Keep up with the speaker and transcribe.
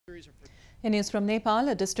In news from Nepal,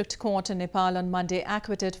 a district court in Nepal on Monday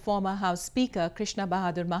acquitted former House Speaker Krishna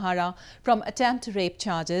Bahadur Mahara from attempt rape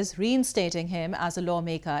charges, reinstating him as a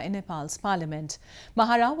lawmaker in Nepal's parliament.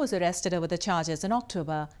 Mahara was arrested over the charges in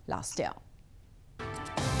October last year.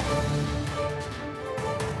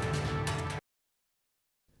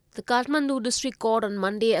 The Kathmandu District Court on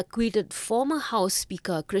Monday acquitted former House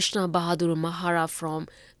Speaker Krishna Bahadur Mahara from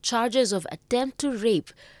charges of attempt to rape,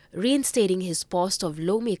 reinstating his post of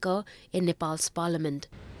lawmaker in Nepal's parliament.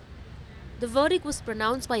 The verdict was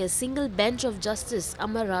pronounced by a single bench of Justice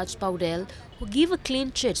Amar Raj Paudel, who gave a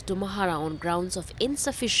clean chit to Mahara on grounds of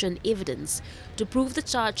insufficient evidence to prove the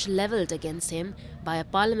charge levelled against him by a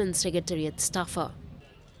parliament secretariat staffer.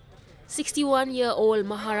 61-year-old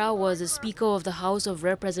Mahara was the Speaker of the House of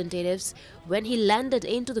Representatives when he landed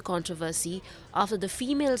into the controversy after the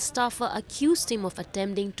female staffer accused him of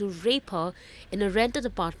attempting to rape her in a rented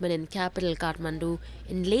apartment in capital Kathmandu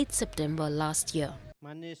in late September last year.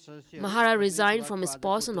 Mahara resigned from his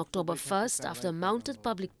post on October 1st after mounted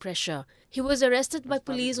public pressure. He was arrested by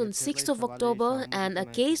police on 6th of October and a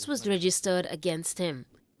case was registered against him.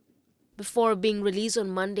 Before being released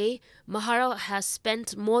on Monday, Mahara has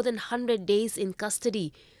spent more than 100 days in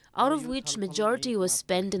custody, out of which majority was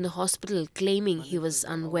spent in the hospital claiming he was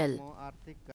unwell.